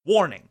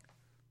Warning: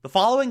 the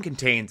following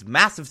contains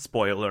massive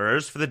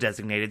spoilers for the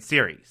designated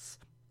series.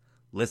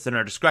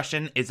 Listener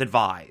discretion is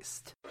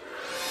advised.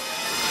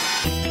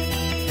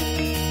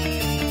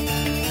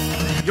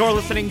 You're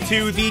listening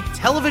to the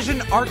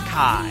Television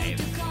Archive,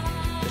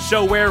 the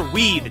show where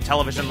we, the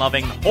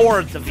television-loving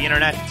hordes of the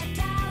internet,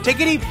 take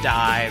a deep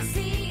dive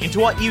into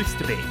what used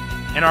to be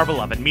in our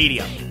beloved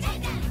medium.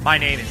 My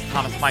name is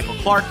Thomas Michael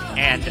Clark,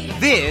 and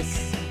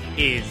this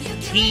is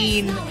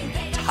Teen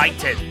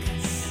Titans.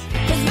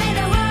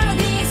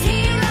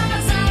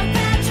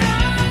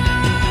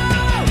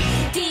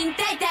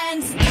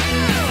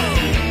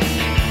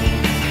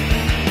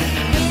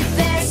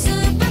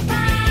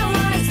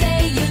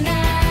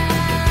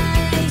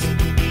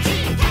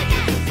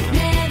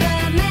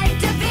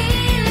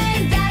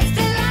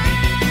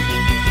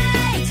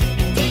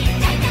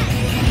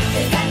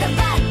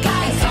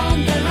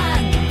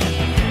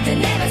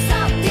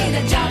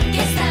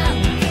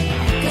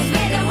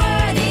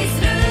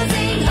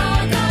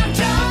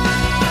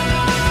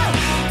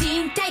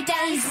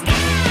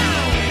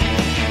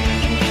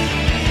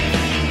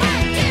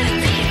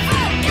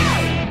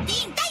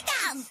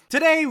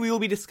 Today, we will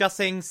be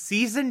discussing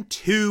Season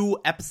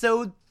 2,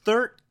 Episode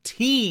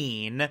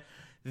 13,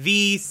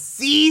 the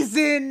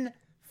season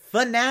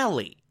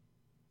finale,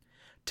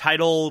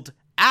 titled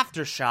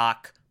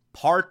Aftershock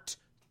Part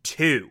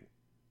 2.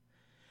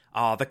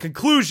 The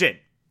conclusion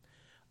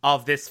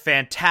of this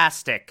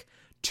fantastic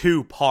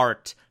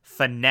two-part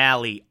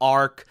finale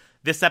arc.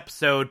 This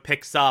episode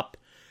picks up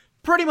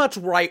pretty much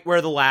right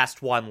where the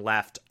last one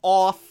left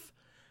off.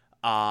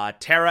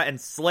 Tara and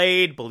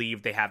Slade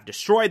believe they have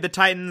destroyed the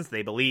Titans.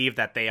 They believe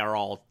that they are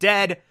all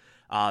dead.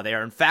 They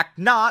are in fact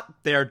not.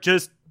 They're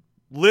just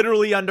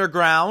literally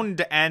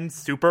underground and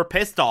super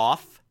pissed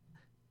off.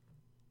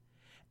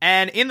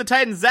 And in the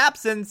Titans'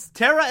 absence,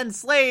 Tara and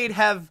Slade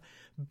have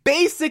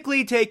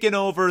basically taken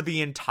over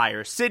the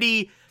entire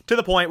city to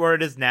the point where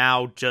it is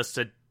now just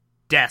a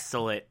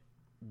desolate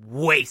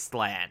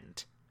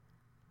wasteland.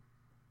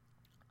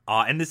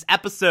 In this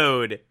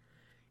episode,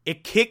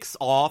 it kicks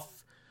off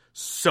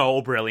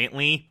so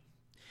brilliantly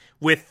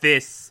with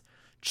this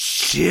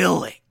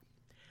chilling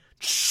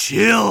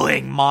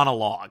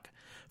monologue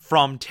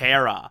from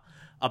Tara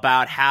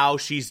about how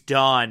she's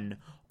done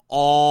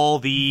all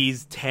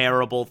these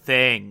terrible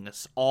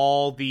things,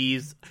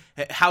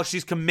 how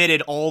she's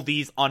committed all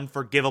these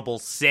unforgivable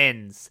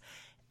sins,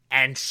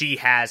 and she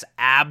has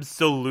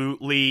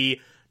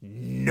absolutely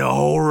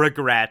no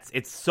regrets.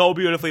 It's so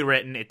beautifully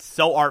written, it's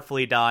so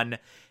artfully done,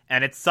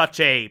 and it's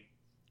such a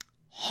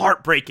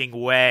heartbreaking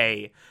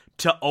way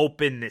to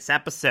open this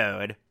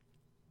episode.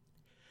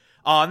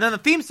 And then the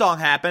theme song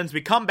happens, we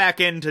come back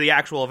into the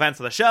actual events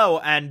of the show,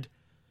 and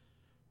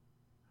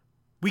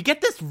we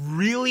get this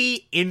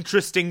really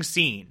interesting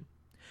scene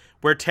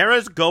where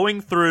Tara's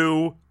going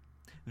through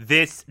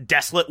this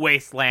desolate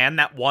wasteland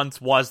that once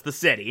was the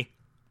city,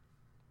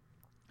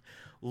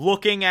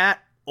 looking at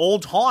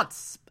old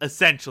haunts,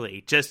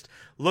 essentially, just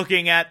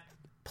looking at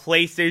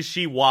places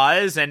she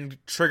was and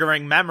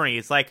triggering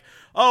memories, like,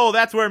 oh,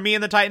 that's where me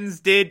and the Titans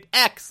did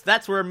X,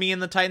 that's where me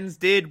and the Titans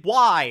did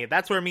Y,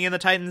 that's where me and the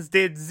Titans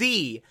did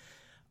Z.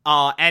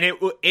 And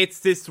it's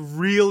this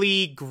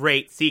really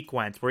great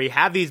sequence where you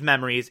have these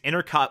memories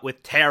intercut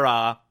with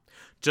Tara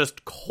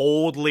just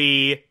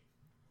coldly,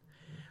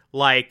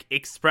 like,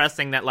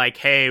 expressing that, like,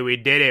 hey, we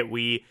did it,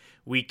 we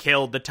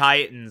killed the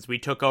Titans, we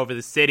took over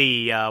the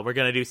city, we're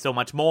gonna do so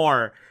much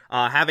more,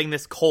 having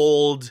this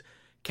cold,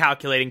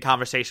 calculating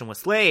conversation with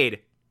Slade.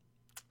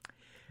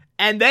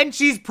 And then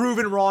she's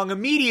proven wrong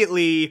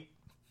immediately,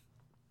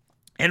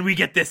 and we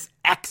get this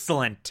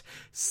excellent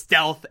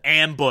stealth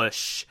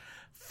ambush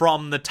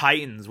from the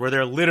Titans, where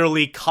they're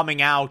literally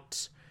coming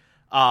out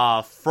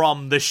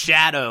from the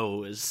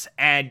shadows,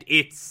 and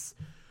it's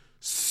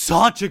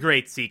such a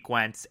great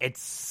sequence.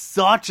 It's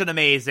such an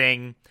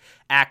amazing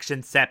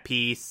action set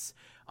piece.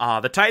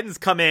 The Titans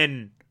come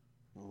in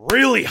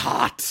really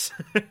hot.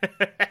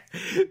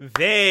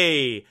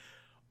 They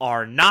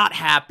are not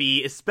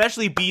happy,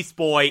 especially Beast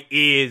Boy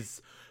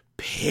is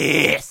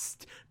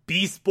pissed.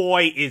 Beast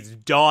Boy is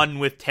done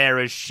with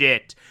Tara's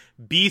shit.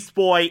 Beast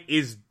Boy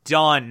is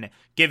done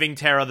giving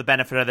Tara the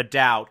benefit of the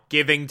doubt,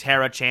 giving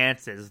Tara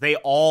chances. They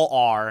all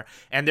are,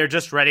 and they're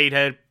just ready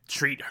to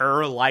treat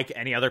her like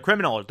any other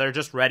criminal. They're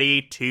just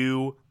ready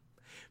to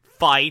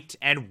fight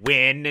and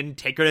win and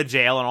take her to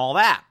jail and all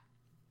that.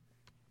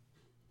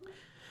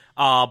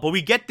 But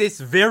we get this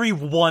very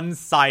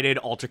one-sided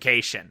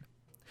altercation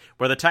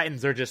where the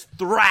Titans are just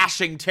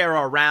thrashing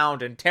Tara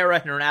around, and Tara,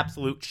 in an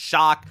absolute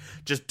shock,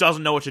 just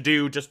doesn't know what to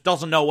do, just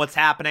doesn't know what's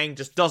happening,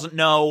 just doesn't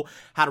know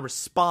how to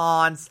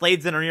respond.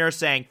 Slade's in her ear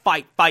saying,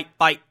 fight, fight,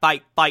 fight,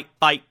 fight, fight,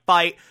 fight,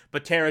 fight,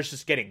 but Tara's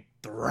just getting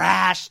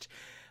thrashed,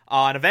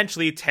 and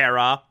eventually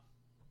Tara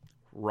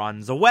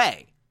runs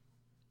away.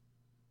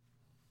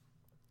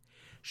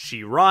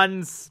 She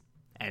runs,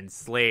 and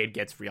Slade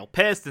gets real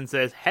pissed and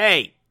says,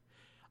 hey,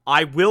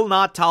 I will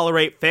not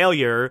tolerate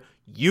failure,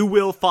 you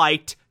will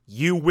fight,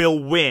 you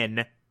will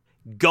win,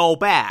 go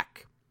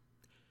back.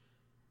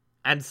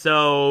 And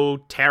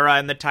so Terra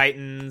and the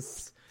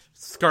Titans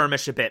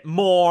skirmish a bit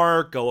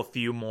more, go a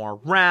few more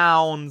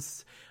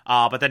rounds,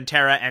 but then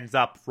Terra ends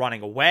up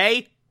running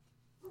away.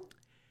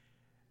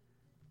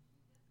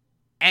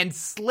 And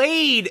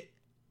Slade,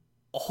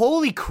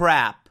 holy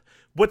crap,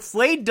 what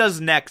Slade does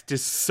next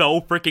is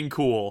so freaking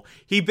cool.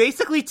 He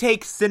basically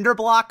takes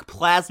Cinderblock,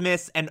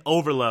 Plasmis, and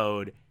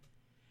Overload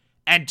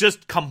and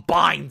just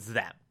combines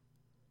them.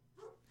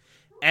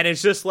 And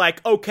it's just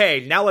like,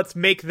 okay, now let's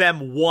make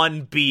them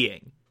one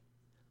being.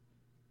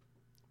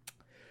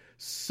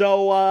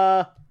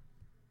 So,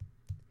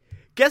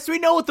 guess we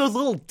know what those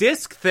little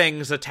disc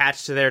things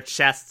attached to their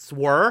chests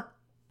were.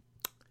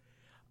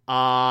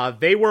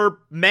 They were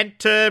meant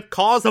to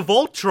cause a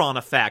Voltron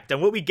effect,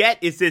 and what we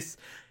get is this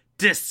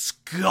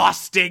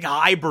disgusting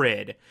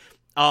hybrid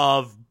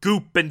of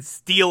goop and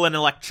steel and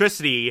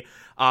electricity,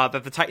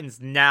 that the Titans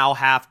now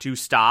have to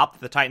stop.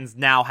 The Titans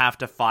now have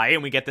to fight,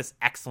 and we get this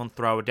excellent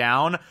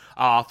throwdown.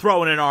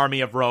 Throw in an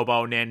army of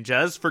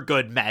robo-ninjas for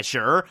good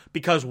measure,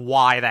 because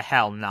why the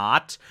hell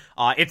not?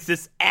 It's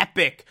this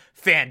epic,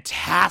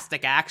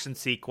 fantastic action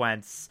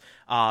sequence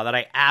that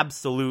I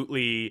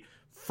absolutely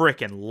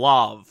freaking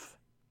love.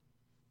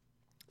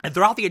 And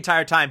throughout the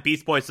entire time,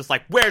 Beast Boy's just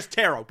like, where's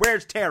Terra?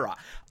 Where's Terra?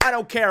 I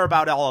don't care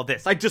about all of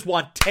this. I just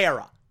want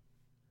Terra.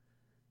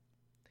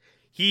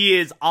 He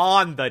is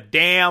on the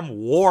damn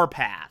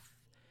warpath.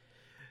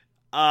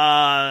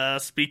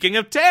 Speaking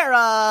of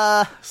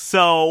Terra,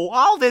 so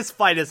while this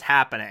fight is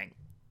happening,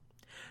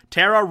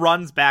 Terra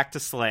runs back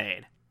to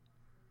Slade.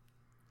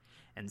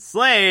 And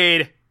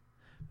Slade,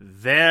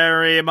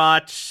 very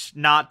much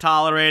not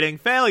tolerating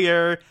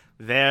failure,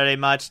 very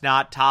much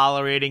not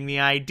tolerating the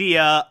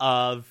idea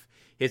of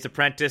his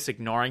apprentice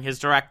ignoring his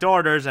direct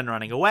orders and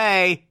running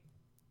away,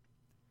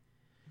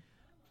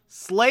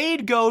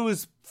 Slade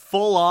goes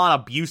full-on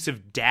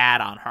abusive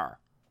dad on her.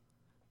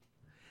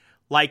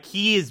 Like,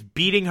 he is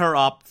beating her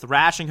up,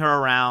 thrashing her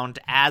around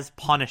as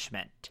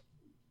punishment.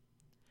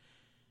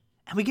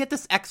 And we get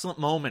this excellent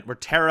moment where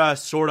Terra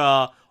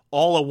sorta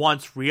all at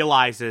once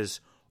realizes,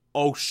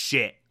 oh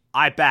shit,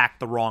 I backed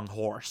the wrong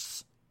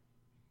horse.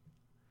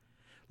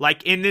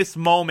 Like, in this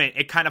moment,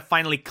 it kind of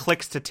finally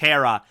clicks to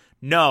Terra,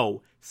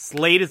 no,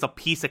 Slade is a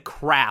piece of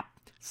crap.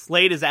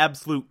 Slade is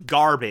absolute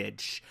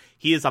garbage.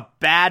 He is a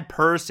bad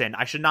person.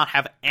 I should not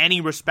have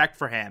any respect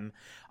for him.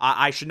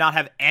 I should not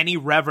have any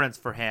reverence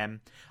for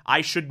him.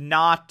 I should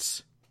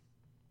not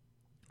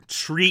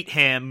treat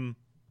him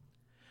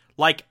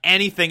like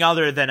anything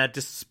other than a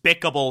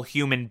despicable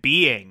human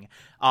being.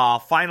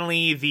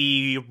 Finally,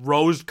 the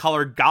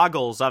rose-colored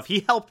goggles of,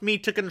 he helped me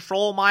to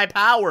control my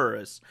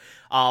powers.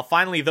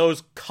 Finally,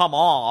 those come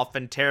off,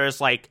 and Terra's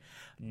like,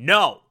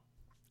 no,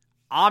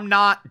 I'm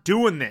not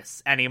doing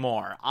this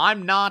anymore.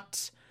 I'm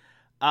not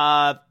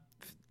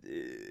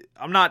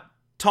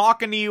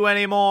talking to you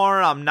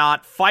anymore. I'm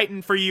not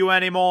fighting for you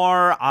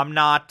anymore. I'm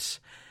not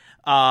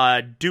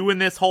doing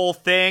this whole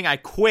thing. I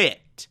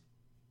quit.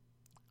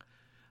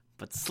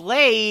 But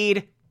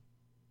Slade,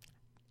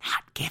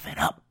 not giving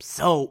up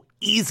so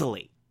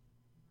easily.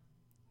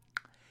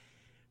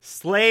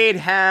 Slade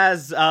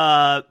has,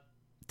 to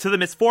the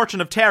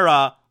misfortune of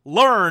Terra,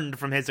 learned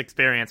from his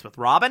experience with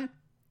Robin.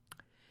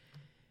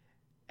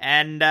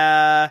 And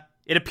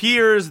it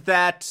appears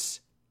that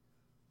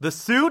the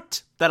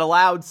suit that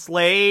allowed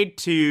Slade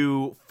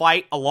to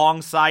fight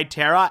alongside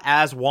Terra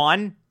as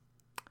one,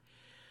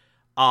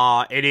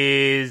 it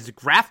is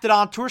grafted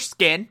onto her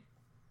skin,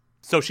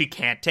 so she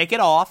can't take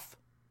it off.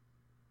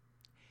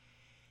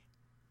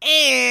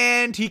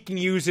 And he can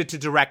use it to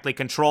directly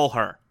control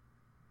her.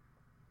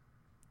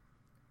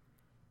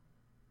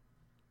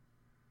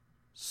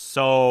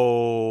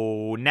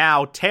 So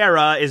now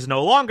Terra is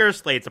no longer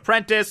Slade's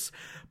apprentice,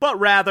 but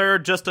rather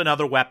just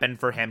another weapon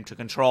for him to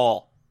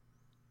control.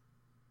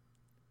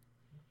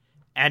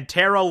 And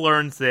Terra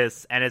learns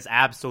this and is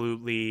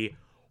absolutely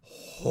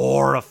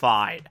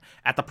horrified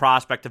at the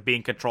prospect of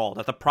being controlled,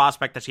 at the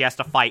prospect that she has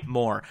to fight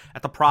more,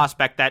 at the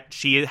prospect that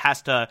she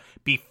has to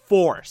be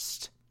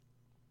forced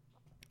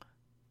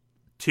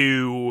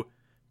to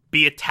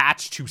be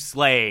attached to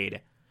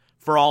Slade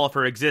for all of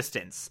her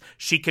existence.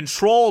 She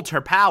controlled her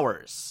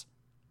powers,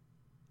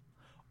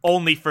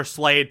 only for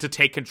Slade to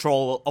take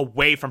control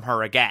away from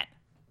her again.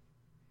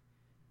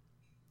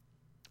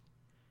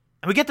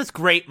 And we get this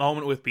great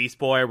moment with Beast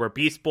Boy, where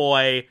Beast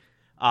Boy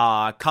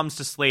comes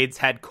to Slade's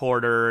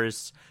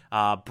headquarters,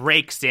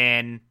 breaks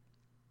in,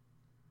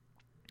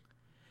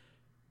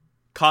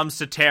 comes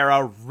to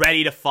Terra,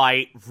 ready to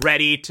fight,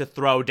 ready to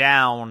throw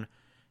down,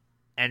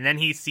 and then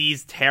he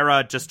sees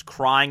Terra just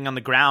crying on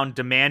the ground,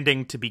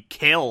 demanding to be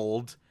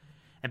killed,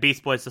 and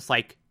Beast Boy's just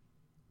like,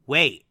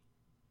 wait,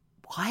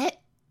 what?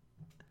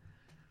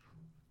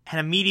 And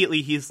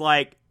immediately he's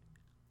like,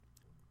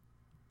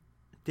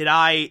 did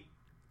I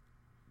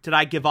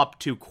give up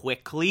too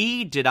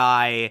quickly? Did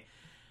I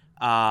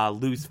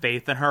lose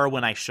faith in her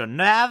when I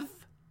shouldn't have?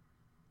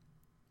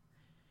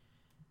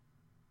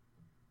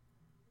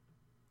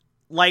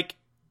 Like,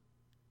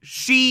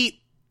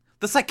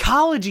 the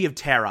psychology of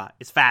Terra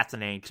is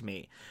fascinating to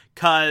me,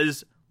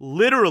 because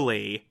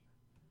literally,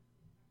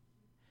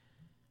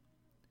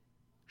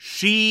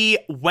 she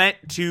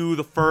went to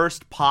the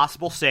first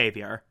possible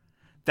savior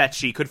that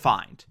she could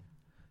find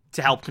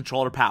to help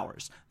control her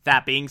powers,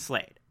 that being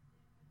Slade.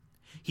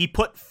 He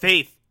put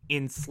faith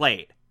in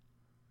Slade.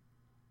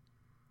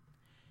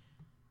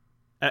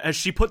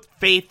 She put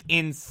faith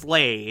in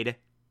Slade,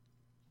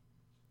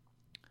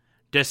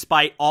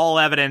 despite all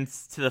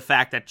evidence to the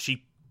fact that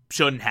she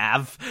shouldn't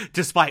have,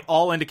 despite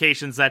all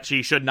indications that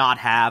she should not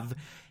have,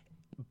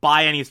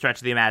 by any stretch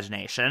of the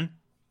imagination.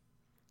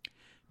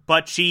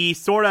 But she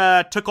sort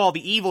of took all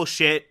the evil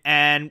shit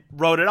and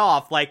wrote it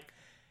off like,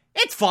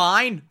 it's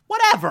fine,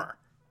 whatever.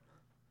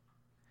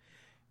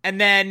 And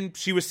then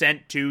she was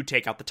sent to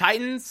take out the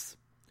Titans,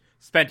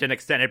 spent an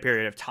extended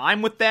period of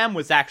time with them,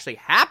 was actually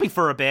happy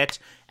for a bit,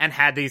 and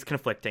had these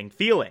conflicting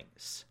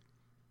feelings.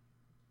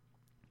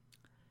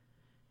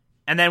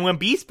 And then when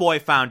Beast Boy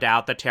found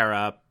out that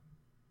Tara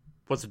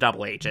was a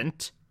double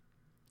agent,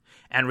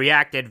 and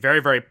reacted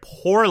very, very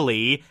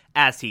poorly,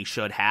 as he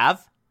should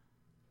have,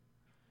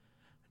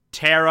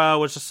 Tara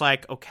was just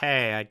like,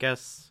 okay, I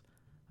guess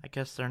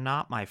they're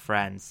not my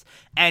friends,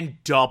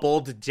 and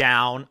doubled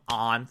down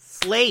on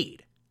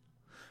Slade.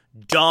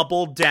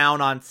 Doubled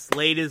down on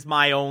Slade is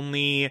my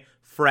only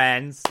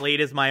friend, Slade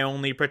is my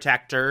only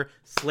protector,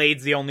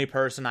 Slade's the only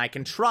person I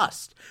can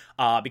trust.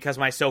 Because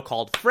my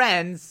so-called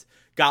friends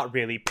got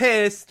really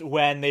pissed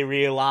when they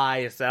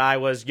realized that I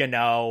was,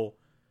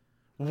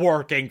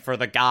 working for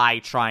the guy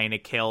trying to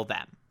kill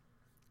them.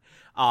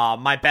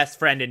 My best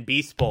friend in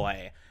Beast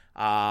Boy,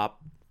 the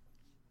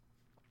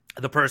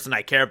person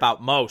I care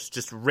about most,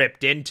 just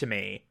ripped into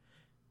me.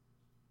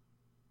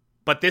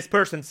 But this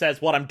person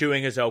says what I'm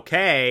doing is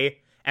okay,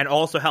 and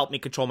also helped me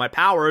control my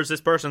powers.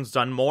 This person's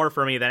done more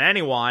for me than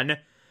anyone.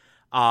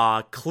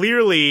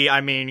 Clearly,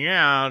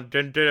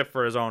 did it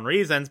for his own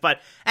reasons,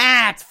 but,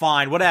 it's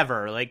fine,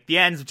 whatever. Like, the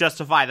ends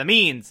justify the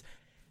means.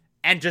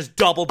 And just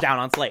doubled down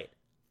on Slade.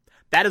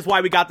 That is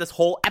why we got this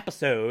whole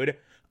episode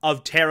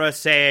of Tara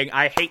saying,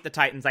 I hate the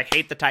Titans, I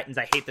hate the Titans,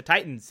 I hate the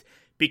Titans.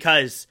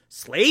 Because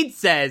Slade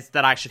says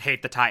that I should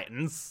hate the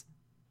Titans.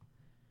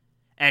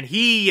 And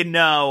he,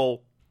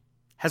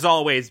 has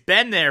always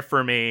been there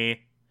for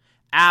me.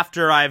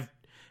 After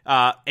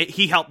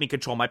he helped me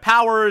control my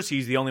powers.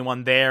 He's the only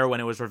one there when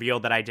it was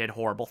revealed that I did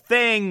horrible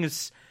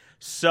things.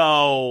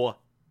 So,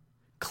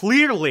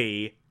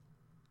 clearly,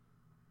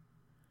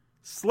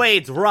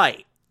 Slade's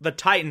right. The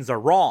Titans are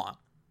wrong.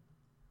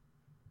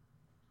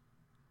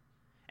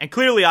 And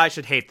clearly I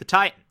should hate the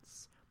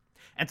Titans.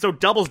 And so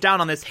doubles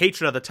down on this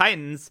hatred of the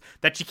Titans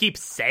that she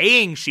keeps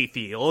saying she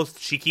feels.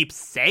 She keeps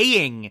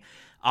saying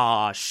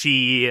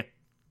she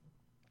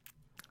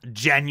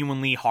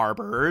genuinely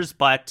harbors,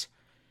 but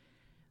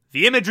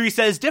the imagery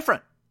says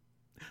different.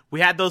 We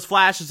had those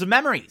flashes of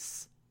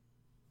memories.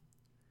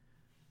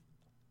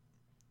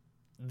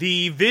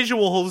 The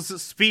visuals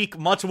speak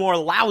much more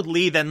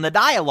loudly than the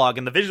dialogue,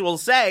 and the visuals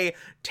say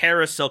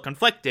Tara's still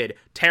conflicted.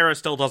 Tara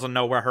still doesn't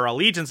know where her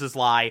allegiances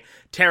lie.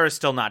 Tara's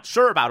still not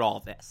sure about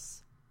all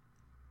this.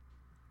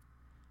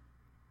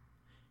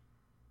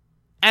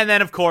 And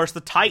then, of course, the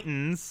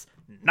Titans,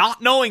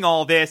 not knowing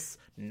all this,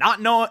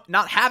 not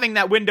having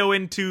that window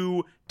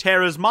into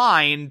Tara's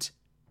mind,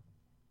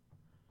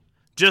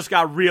 just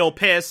got real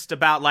pissed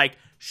about, like,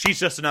 she's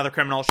just another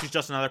criminal, she's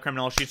just another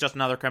criminal, she's just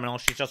another criminal,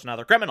 she's just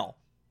another criminal.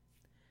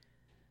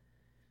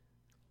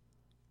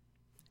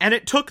 And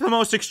it took the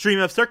most extreme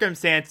of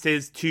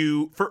circumstances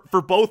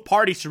for both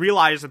parties to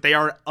realize that they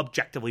are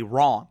objectively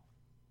wrong.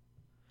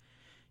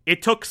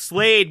 It took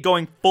Slade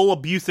going full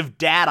abusive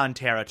dad on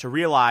Tara to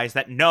realize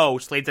that no,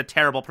 Slade's a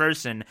terrible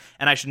person,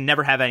 and I should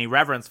never have any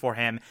reverence for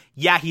him.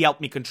 Yeah, he helped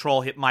me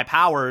control my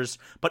powers,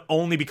 but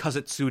only because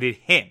it suited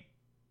him.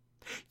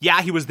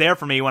 Yeah, he was there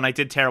for me when I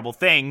did terrible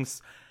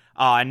things,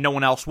 and no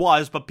one else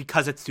was, but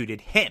because it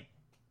suited him.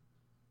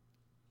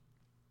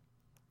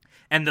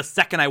 And the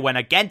second I went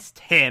against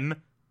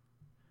him,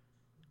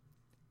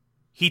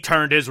 he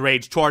turned his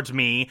rage towards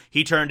me,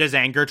 he turned his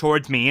anger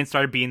towards me, and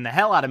started beating the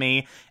hell out of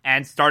me,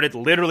 and started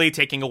literally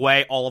taking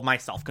away all of my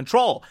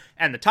self-control.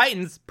 And the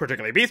Titans,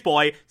 particularly Beast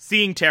Boy,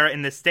 seeing Tara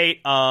in this state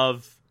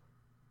of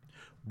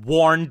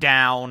worn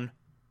down,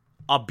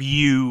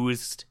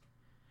 abused,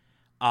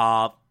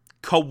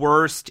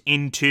 coerced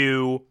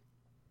into,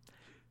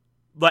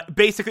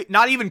 basically,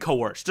 not even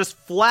coerced, just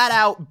flat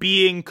out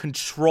being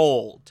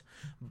controlled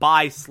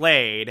by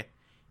Slade.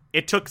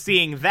 It took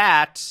seeing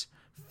that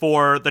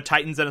for the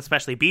Titans and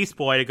especially Beast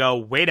Boy to go,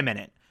 wait a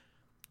minute,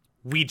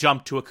 we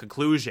jumped to a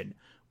conclusion.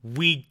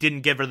 We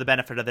didn't give her the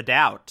benefit of the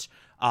doubt.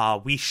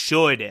 We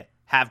should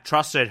have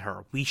trusted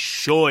her. We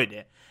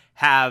should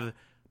have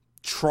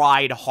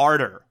tried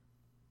harder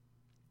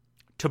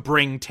to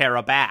bring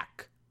Tara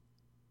back.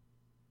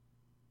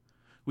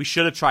 We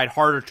should have tried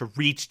harder to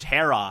reach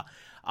Tara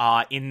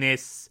in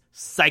this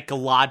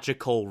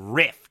psychological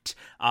rift,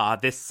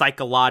 this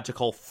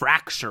psychological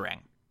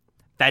fracturing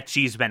that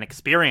she's been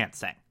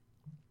experiencing.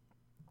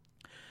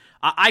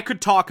 I could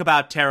talk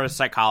about Terra's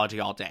psychology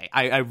all day.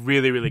 I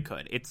really, really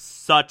could. It's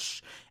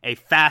such a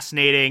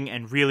fascinating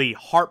and really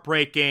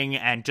heartbreaking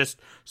and just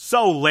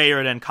so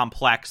layered and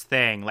complex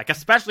thing. Like,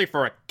 especially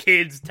for a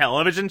kid's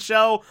television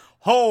show.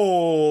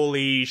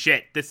 Holy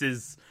shit. This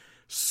is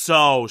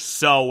so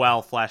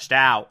well fleshed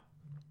out.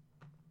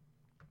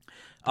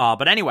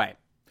 But anyway,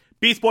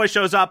 Beast Boy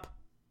shows up,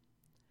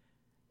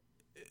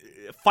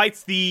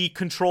 fights the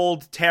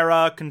controlled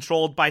Terra,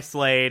 controlled by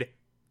Slade.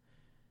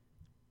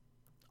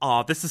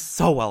 Oh, this is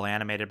so well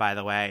animated, by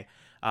the way,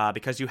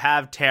 because you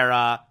have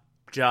Terra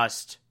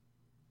just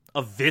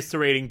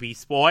eviscerating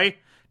Beast Boy,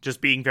 just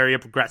being very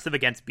aggressive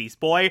against Beast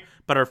Boy,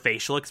 but her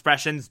facial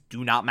expressions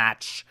do not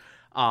match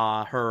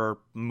her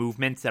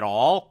movements at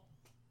all,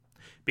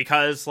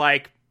 because,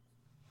 like,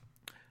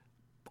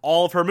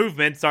 all of her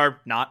movements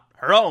are not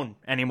her own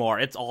anymore.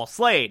 It's all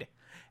Slade.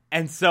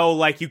 And so,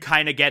 like, you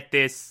kind of get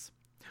this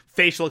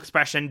facial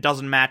expression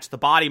doesn't match the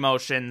body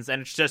motions,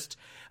 and it's just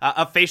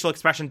a facial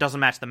expression doesn't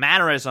match the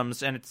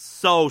mannerisms, and it's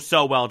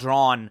so well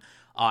drawn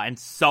and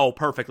so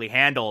perfectly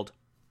handled.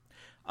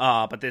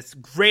 But this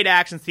great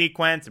action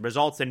sequence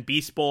results in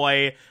Beast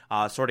Boy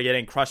sort of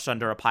getting crushed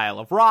under a pile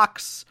of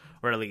rocks,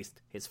 or at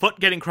least his foot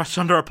getting crushed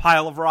under a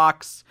pile of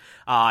rocks.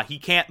 He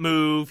can't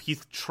move.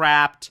 He's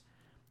trapped.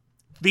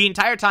 The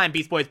entire time,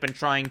 Beast Boy's been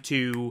trying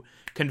to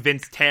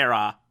convince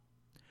Terra,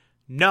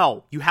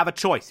 no, you have a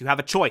choice. You have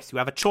a choice. You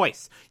have a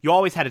choice. You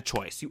always had a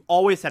choice. You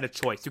always had a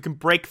choice. You can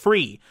break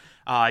free.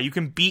 You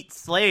can beat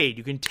Slade.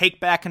 You can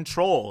take back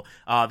control.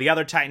 The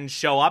other Titans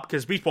show up,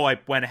 because Beast Boy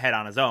went ahead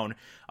on his own.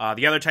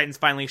 The other Titans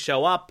finally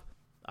show up.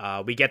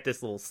 We get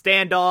this little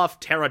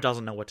standoff. Terra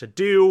doesn't know what to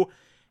do.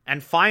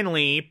 And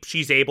finally,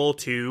 she's able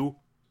to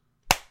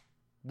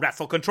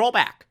wrestle control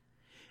back.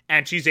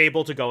 And she's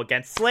able to go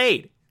against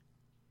Slade.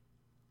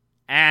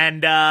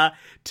 And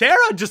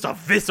Terra just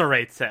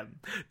eviscerates him.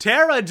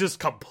 Terra just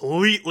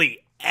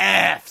completely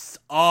F's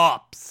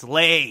up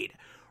Slade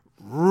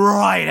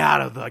right out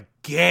of the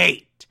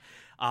gate.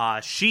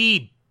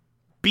 She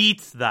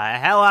beats the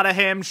hell out of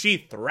him. She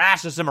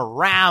thrashes him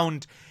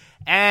around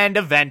and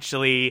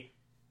eventually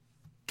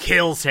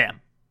kills him.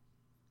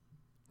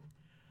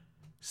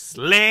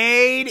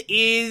 Slade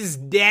is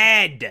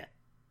dead.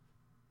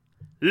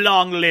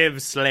 Long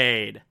live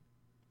Slade.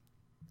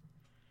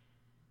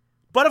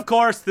 But of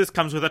course, this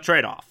comes with a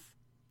trade-off.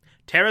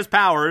 Terra's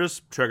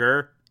powers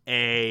trigger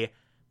a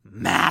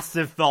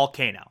massive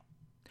volcano.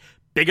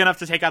 Big enough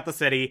to take out the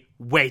city,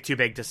 way too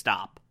big to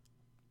stop.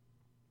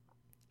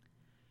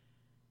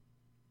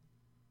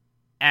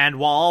 And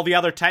while all the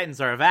other Titans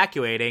are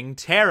evacuating,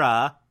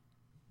 Terra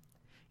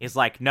is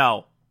like,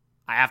 no,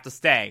 I have to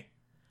stay.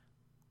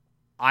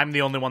 I'm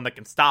the only one that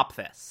can stop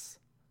this.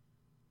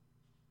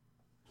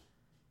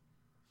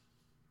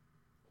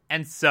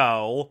 And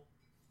so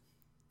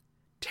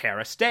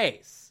Terra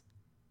stays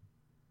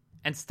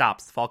and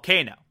stops the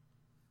volcano.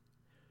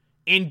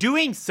 In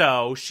doing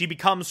so, she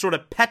becomes sort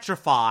of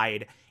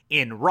petrified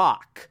in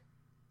rock.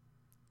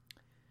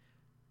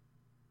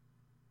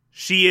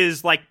 She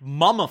is like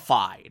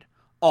mummified,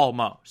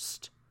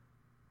 almost.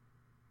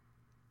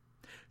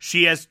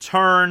 She has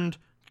turned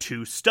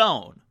to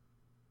stone.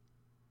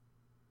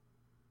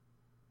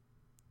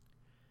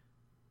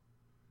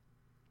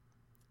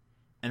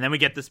 And then we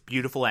get this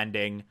beautiful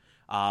ending.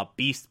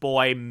 Beast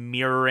Boy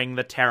mirroring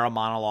the Terra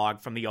monologue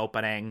from the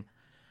opening,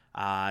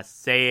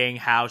 saying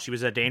how she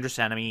was a dangerous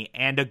enemy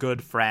and a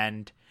good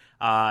friend.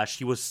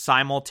 She was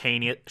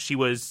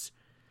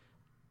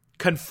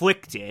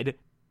conflicted.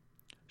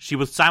 She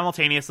was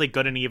simultaneously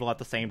good and evil at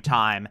the same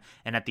time,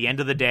 and at the end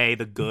of the day,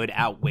 the good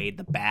outweighed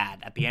the bad.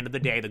 At the end of the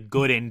day, the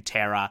good in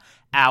Terra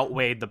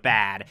outweighed the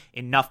bad,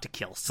 enough to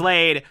kill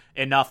Slade,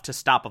 enough to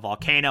stop a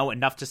volcano,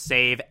 enough to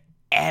save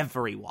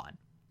everyone.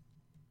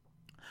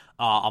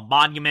 A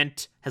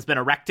monument has been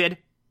erected.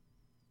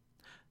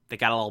 They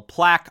got a little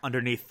plaque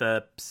underneath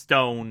the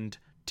stoned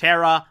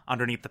Terra,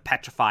 underneath the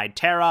petrified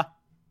Terra.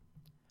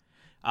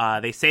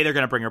 They say they're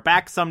going to bring her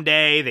back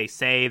someday. They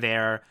say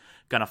they're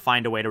going to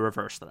find a way to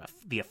reverse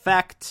the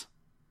effect.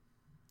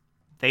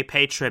 They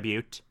pay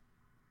tribute.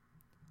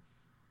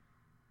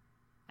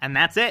 And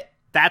that's it.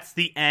 That's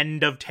the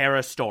end of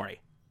Terra's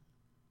story.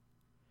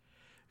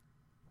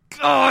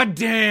 God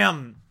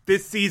damn!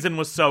 This season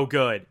was so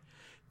good.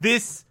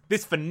 This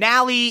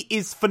finale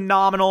is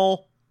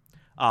phenomenal.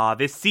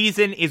 This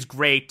season is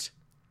great.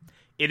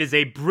 It is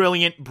a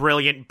brilliant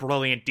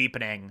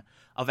deepening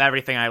of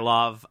everything I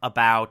love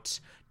about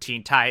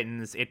Teen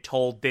Titans. It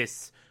told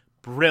this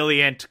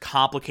brilliant,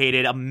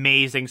 complicated,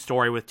 amazing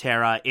story with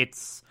Terra.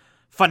 It's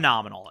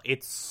phenomenal.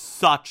 It's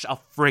such a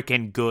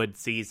freaking good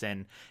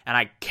season, and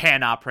I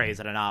cannot praise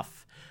it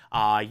enough.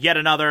 Yet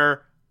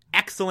another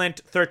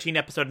excellent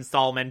 13-episode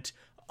installment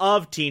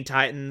of Teen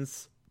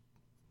Titans.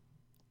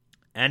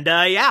 And,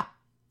 yeah.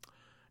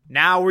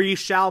 Now we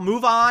shall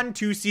move on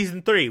to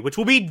Season 3, which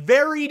will be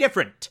very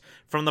different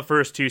from the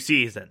first two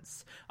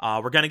seasons.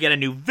 We're going to get a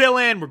new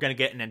villain. We're going to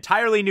get an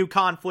entirely new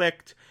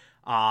conflict.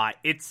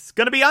 It's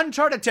going to be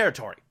uncharted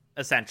territory,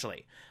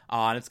 essentially.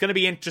 And it's going to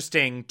be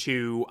interesting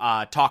to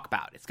talk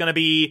about. It's going to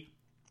be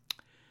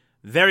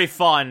very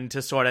fun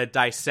to sort of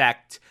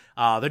dissect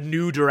the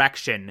new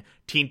direction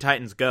Teen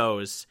Titans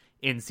goes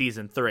in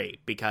Season 3,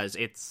 because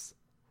it's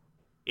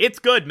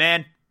good,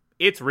 man.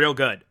 It's real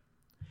good.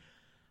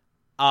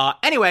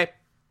 Anyway,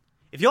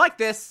 if you like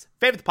this,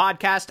 favorite the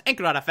podcast,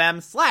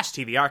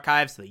 anchor.fm/TV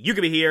archives, so that you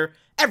can be here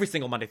every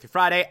single Monday through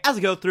Friday as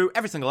we go through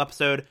every single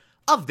episode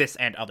of this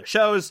and other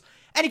shows.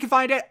 And you can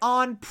find it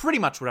on pretty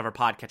much whatever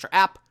podcatcher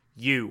app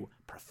you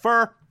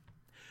prefer.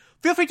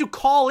 Feel free to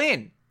call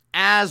in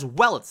as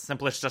well. It's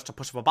simple as just a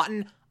push of a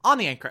button on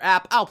the Anchor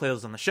app. I'll play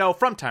those on the show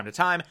from time to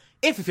time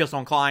if you feel so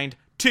inclined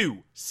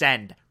to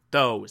send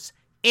those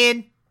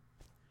in.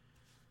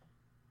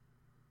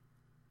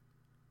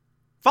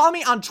 Follow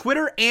me on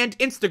Twitter and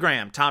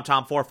Instagram,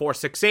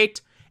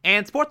 TomTom4468,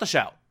 and support the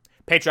show.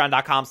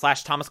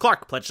 Patreon.com/Thomas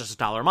Clark. Pledge just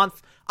 $1 a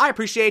month. I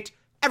appreciate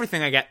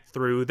everything I get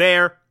through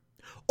there.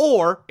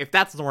 Or, if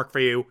that doesn't work for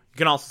you, you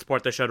can also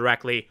support the show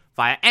directly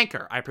via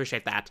Anchor. I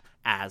appreciate that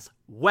as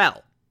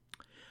well.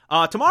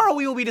 Tomorrow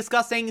we will be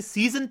discussing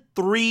Season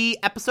 3,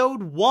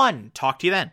 Episode 1. Talk to you then.